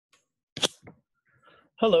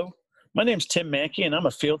Hello, my name is Tim Mankey, and I'm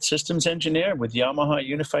a field systems engineer with Yamaha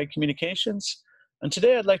Unified Communications. And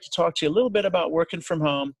today I'd like to talk to you a little bit about working from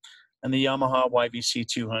home and the Yamaha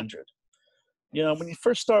YVC-200. You know, when you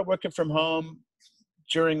first start working from home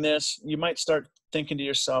during this, you might start thinking to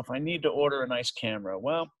yourself, I need to order a nice camera.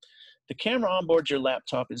 Well, the camera on board your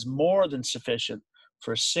laptop is more than sufficient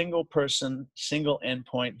for a single person, single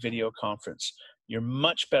endpoint video conference. You're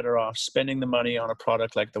much better off spending the money on a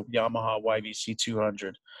product like the Yamaha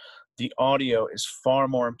YVC-200. The audio is far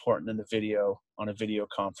more important than the video on a video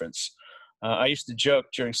conference. I used to joke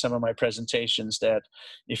during some of my presentations that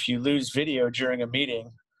if you lose video during a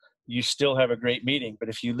meeting, you still have a great meeting. But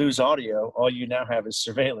if you lose audio, all you now have is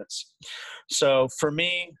surveillance. So for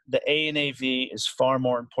me, the A and AV is far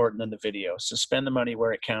more important than the video. So spend the money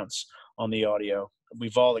where it counts on the audio.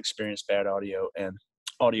 We've all experienced bad audio, and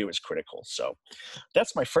audio is critical. So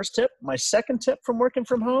that's my first tip. My second tip from working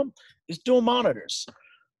from home is dual monitors.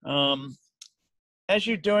 As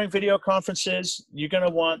you're doing video conferences, you're going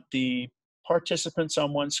to want the participants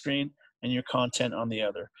on one screen and your content on the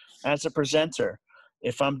other. As a presenter,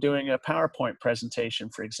 if I'm doing a PowerPoint presentation,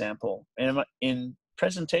 for example, and I'm in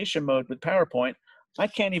presentation mode with PowerPoint, I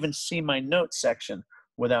can't even see my notes section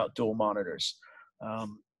without dual monitors.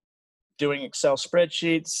 Doing Excel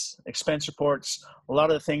spreadsheets, expense reports, a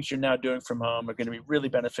lot of the things you're now doing from home are going to be really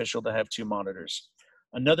beneficial to have two monitors.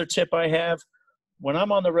 Another tip I have, when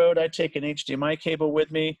I'm on the road, I take an HDMI cable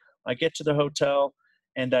with me. I get to the hotel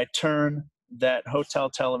and I turn that hotel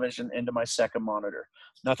television into my second monitor.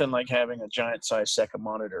 Nothing like having a giant size second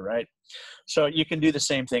monitor, right? So you can do the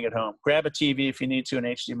same thing at home. Grab a TV if you need to, an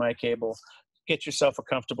HDMI cable. Get yourself a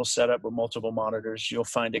comfortable setup with multiple monitors. You'll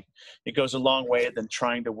find it goes a long way than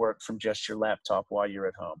trying to work from just your laptop while you're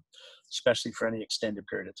at home, especially for any extended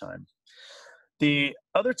period of time. The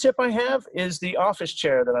other tip I have is the office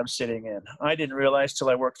chair that I'm sitting in. I didn't realize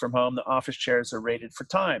till I worked from home the office chairs are rated for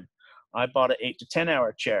time. I bought an 8 to 10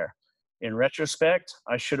 hour chair. In retrospect,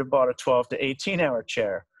 I should have bought a 12 to 18 hour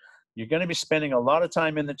chair. You're going to be spending a lot of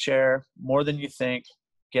time in the chair, more than you think.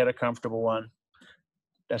 Get a comfortable one.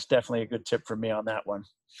 That's definitely a good tip for me on that one.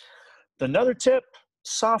 Another tip,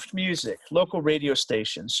 soft music, local radio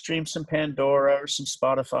stations, stream some Pandora or some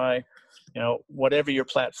Spotify, you know, whatever your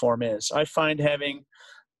platform is. I find having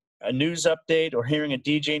a news update or hearing a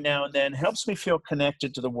DJ now and then helps me feel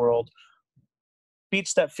connected to the world,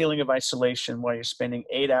 beats that feeling of isolation while you're spending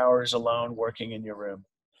 8 hours alone working in your room.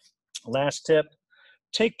 Last tip,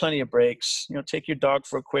 take plenty of breaks. You know, take your dog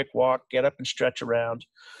for a quick walk, get up and stretch around.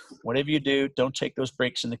 Whatever you do, don't take those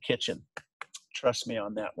breaks in the kitchen. Trust me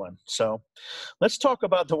on that one. So let's talk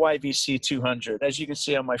about the YVC-200. As you can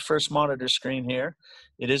see on my first monitor screen here,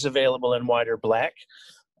 it is available in white or black.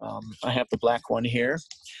 I have the black one here.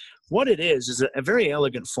 What it is a very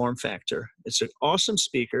elegant form factor. It's an awesome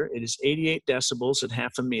speaker. It is 88 decibels at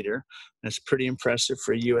half a meter. That's pretty impressive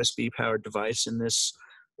for a USB-powered device in this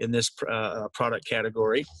product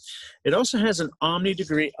category. It also has an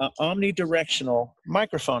omnidirectional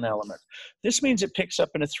microphone element. This means it picks up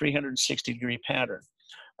in a 360-degree pattern.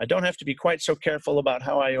 I don't have to be quite so careful about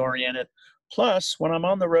how I orient it. Plus, when I'm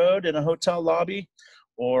on the road in a hotel lobby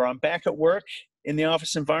or I'm back at work in the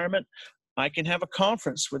office environment, I can have a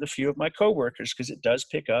conference with a few of my coworkers because it does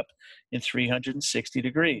pick up in 360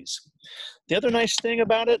 degrees. The other nice thing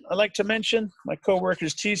about it, I like to mention, my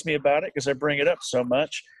coworkers tease me about it because I bring it up so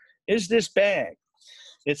much, is this bag.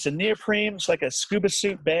 It's a neoprene, it's like a scuba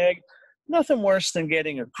suit bag. Nothing worse than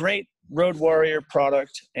getting a great Road Warrior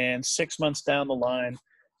product and 6 months down the line,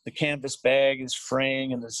 the canvas bag is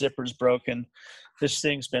fraying and the zipper's broken. This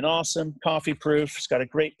thing's been awesome, coffee proof. It's got a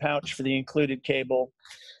great pouch for the included cable.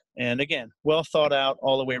 And again, well thought out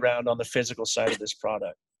all the way around on the physical side of this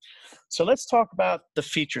product. So let's talk about the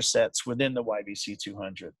feature sets within the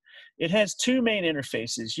YVC-200. It has two main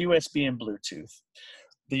interfaces, USB and Bluetooth.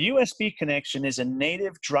 The USB connection is a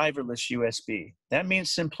native driverless USB. That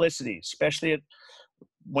means simplicity, especially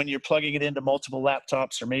when you're plugging it into multiple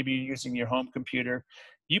laptops or maybe you're using your home computer.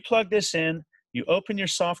 You plug this in, you open your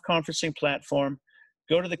soft conferencing platform,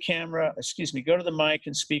 go to the go to the mic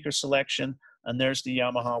and speaker selection, and there's the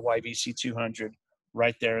Yamaha YVC-200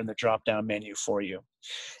 right there in the drop-down menu for you.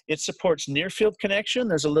 It supports near-field connection.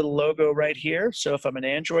 There's a little logo right here. So if I'm an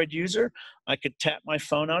Android user, I could tap my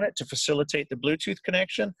phone on it to facilitate the Bluetooth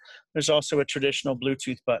connection. There's also a traditional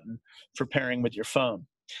Bluetooth button for pairing with your phone.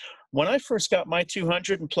 When I first got my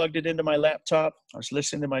 200 and plugged it into my laptop, I was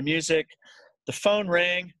listening to my music. The phone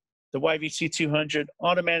rang. The YVC-200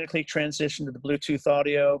 automatically transitioned to the Bluetooth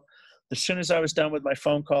audio. As soon as I was done with my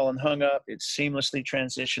phone call and hung up, it seamlessly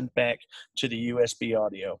transitioned back to the USB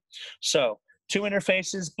audio. So two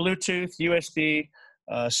interfaces, Bluetooth, USB,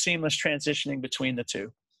 seamless transitioning between the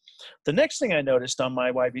two. The next thing I noticed on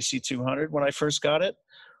my YVC-200 when I first got it,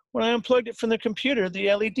 when I unplugged it from the computer,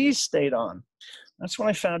 the LEDs stayed on. That's when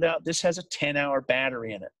I found out this has a 10-hour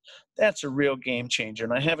battery in it. That's a real game changer,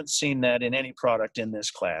 and I haven't seen that in any product in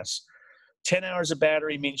this class. 10 hours of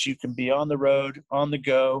battery means you can be on the road, on the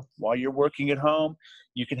go, while you're working at home.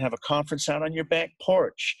 You can have a conference out on your back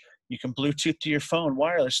porch. You can Bluetooth to your phone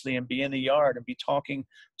wirelessly and be in the yard and be talking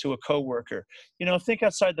to a coworker. You know, think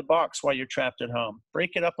outside the box while you're trapped at home.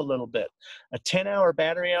 Break it up a little bit. A 10-hour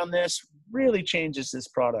battery on this really changes this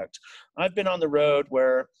product. I've been on the road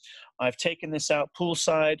where I've taken this out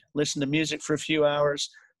poolside, listened to music for a few hours,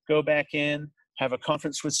 go back in, have a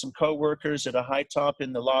conference with some coworkers at a high top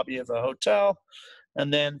in the lobby of a hotel,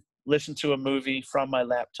 and then listen to a movie from my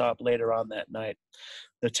laptop later on that night.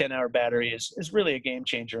 The 10-hour battery is really a game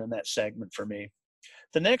changer in that segment for me.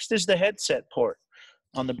 The next is the headset port.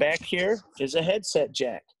 On the back here is a headset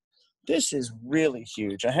jack. This is really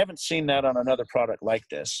huge. I haven't seen that on another product like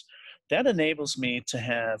this. That enables me to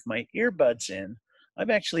have my earbuds in. I've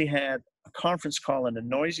actually had a conference call in a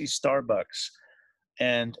noisy Starbucks,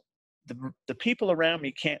 and the people around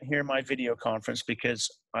me can't hear my video conference because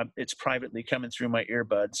it's privately coming through my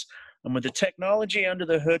earbuds. And with the technology under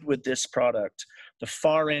the hood with this product, the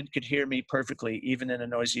far end could hear me perfectly, even in a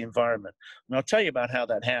noisy environment. And I'll tell you about how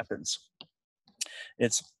that happens.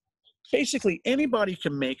 It's basically anybody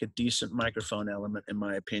can make a decent microphone element, in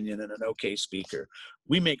my opinion, and an okay speaker.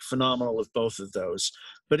 We make phenomenal of both of those.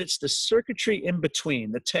 But it's the circuitry in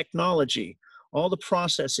between, the technology, all the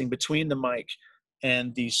processing between the mic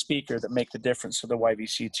and the speaker that make the difference for the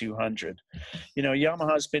YVC-200. You know,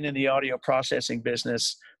 Yamaha's been in the audio processing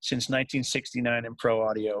business since 1969 in pro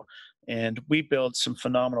audio, and we build some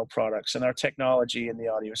phenomenal products, and our technology in the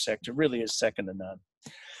audio sector really is second to none.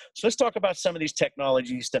 So let's talk about some of these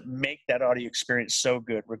technologies that make that audio experience so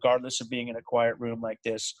good, regardless of being in a quiet room like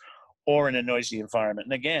this or in a noisy environment.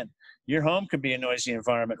 And again, your home could be a noisy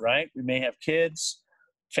environment, right? We may have kids,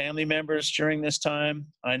 family members during this time.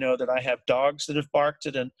 I know that I have dogs that have barked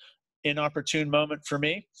at an inopportune moment for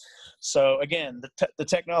me. So again, the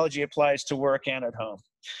technology applies to work and at home.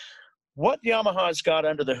 What Yamaha's got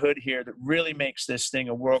under the hood here that really makes this thing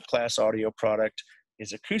a world-class audio product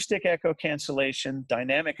is acoustic echo cancellation,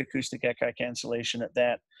 dynamic acoustic echo cancellation at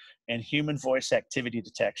that, and human voice activity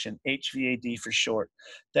detection, HVAD for short.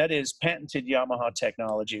 That is patented Yamaha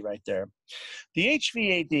technology right there. The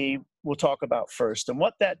HVAD we'll talk about first, and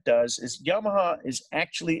what that does is Yamaha is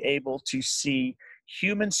actually able to see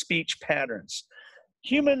human speech patterns.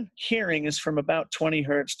 Human hearing is from about 20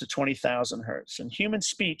 hertz to 20,000 hertz, and human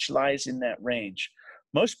speech lies in that range.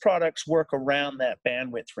 Most products work around that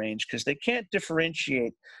bandwidth range because they can't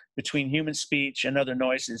differentiate between human speech and other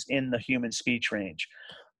noises in the human speech range.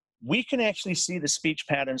 We can actually see the speech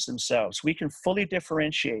patterns themselves. We can fully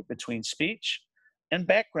differentiate between speech and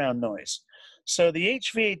background noise. So the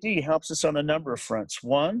HVAD helps us on a number of fronts.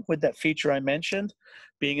 One, with that feature I mentioned,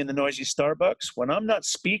 being in the noisy Starbucks, when I'm not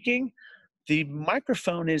speaking, the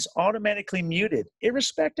microphone is automatically muted,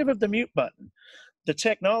 irrespective of the mute button. The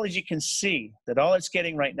technology can see that all it's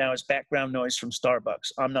getting right now is background noise from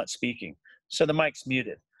Starbucks. I'm not speaking, so the mic's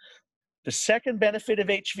muted. The second benefit of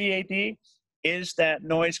HVAD is that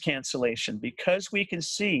noise cancellation. Because we can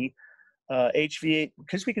see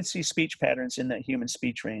because we can see speech patterns in that human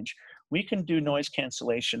speech range, we can do noise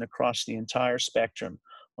cancellation across the entire spectrum.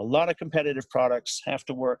 A lot of competitive products have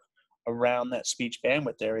to work around that speech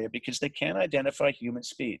bandwidth area because they can't identify human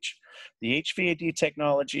speech. The HVAD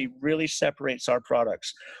technology really separates our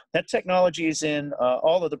products. That technology is in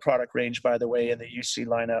all of the product range, by the way, in the UC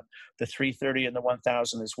lineup, the 330 and the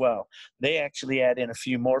 1000 as well. They actually add in a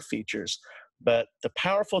few more features, but the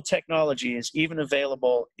powerful technology is even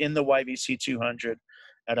available in the YVC-200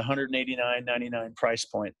 at $189.99 price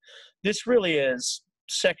point. This really is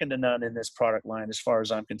second to none in this product line as far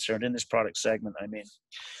as I'm concerned, in this product segment, I mean.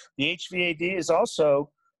 The HVAD is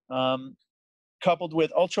also coupled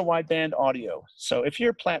with ultra-wideband audio. So if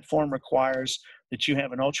your platform requires that you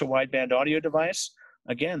have an ultra-wideband audio device,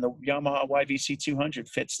 again, the Yamaha YVC-200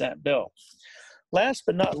 fits that bill. Last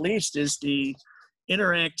but not least is the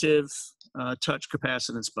interactive touch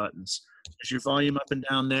capacitance buttons. There's your volume up and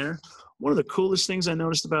down there. One of the coolest things I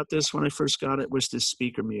noticed about this when I first got it was this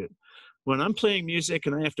speaker mute. When I'm playing music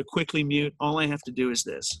and I have to quickly mute, all I have to do is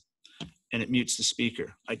this, and it mutes the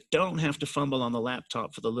speaker. I don't have to fumble on the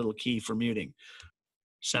laptop for the little key for muting.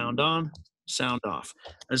 Sound on, sound off,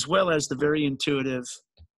 as well as the very intuitive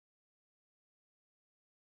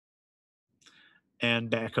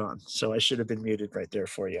and back on. So I should have been muted right there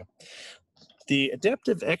for you. The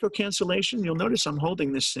adaptive echo cancellation, you'll notice I'm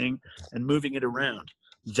holding this thing and moving it around.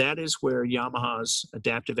 That is where Yamaha's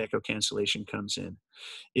adaptive echo cancellation comes in.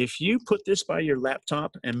 If you put this by your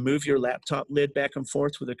laptop and move your laptop lid back and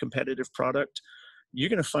forth with a competitive product, you're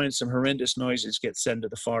going to find some horrendous noises get sent to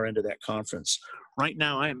the far end of that conference. Right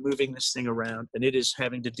now, I am moving this thing around, and it is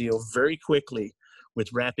having to deal very quickly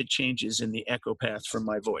with rapid changes in the echo path from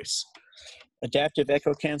my voice. Adaptive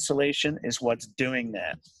echo cancellation is what's doing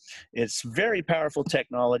that. It's very powerful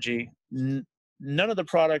technology. None of the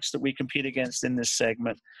products that we compete against in this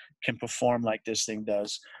segment can perform like this thing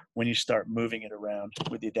does when you start moving it around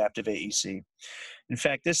with the adaptive AEC. In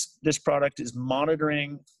fact, this product is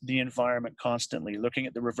monitoring the environment constantly, looking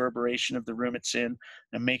at the reverberation of the room it's in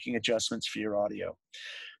and making adjustments for your audio.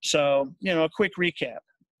 So, a quick recap: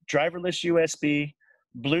 driverless USB,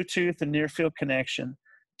 Bluetooth and near field connection,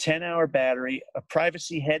 10-hour battery, a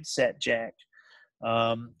privacy headset jack,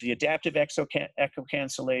 the adaptive echo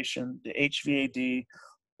cancellation, the HVAD,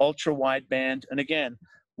 ultra wideband. And again,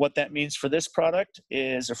 what that means for this product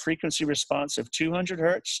is a frequency response of 200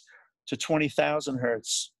 hertz to 20,000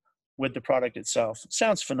 hertz with the product itself. It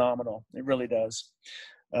sounds phenomenal. It really does.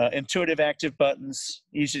 Intuitive active buttons,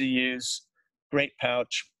 easy to use, great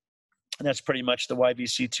pouch. And that's pretty much the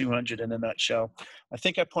YVC-200 in a nutshell. I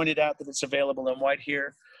think I pointed out that it's available in white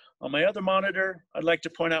here. On my other monitor, I'd like to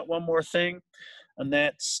point out one more thing, and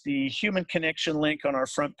that's the human connection link on our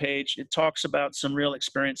front page. It talks about some real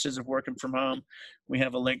experiences of working from home. We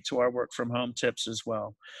have a link to our work from home tips as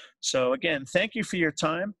well. So again, thank you for your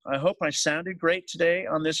time. I hope I sounded great today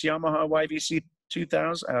on this Yamaha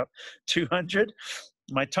YVC-200.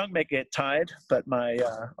 My tongue may get tied, but my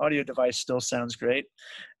audio device still sounds great.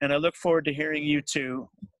 And I look forward to hearing you too,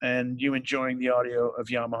 and you enjoying the audio of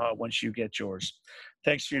Yamaha once you get yours.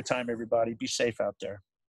 Thanks for your time, everybody. Be safe out there.